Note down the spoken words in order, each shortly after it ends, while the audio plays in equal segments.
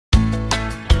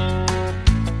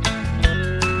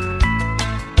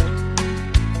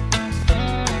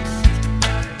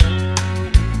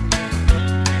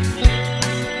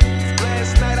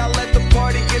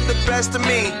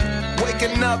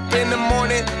waking up in the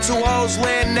morning, 2 hoes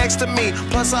laying next to me.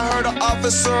 Plus I heard an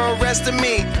officer arrested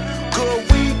me.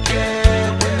 Good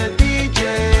weekend when the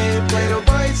DJ play the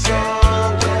right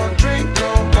song. Gon' drink,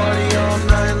 gon' party all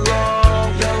night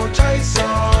long. Gon' chase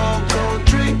song, gon'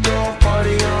 drink, gon'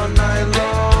 party all night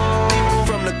long.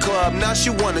 From the club, now she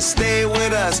wanna stay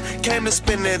with us. Came to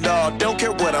spend it all, don't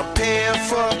care what I'm paying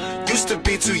for. Used to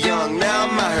be too young, now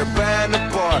I'm out here buying the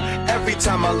bar. Every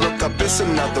time I look up, it's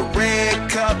another red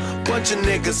cup. Bunch of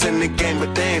niggas in the game,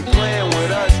 but they ain't playing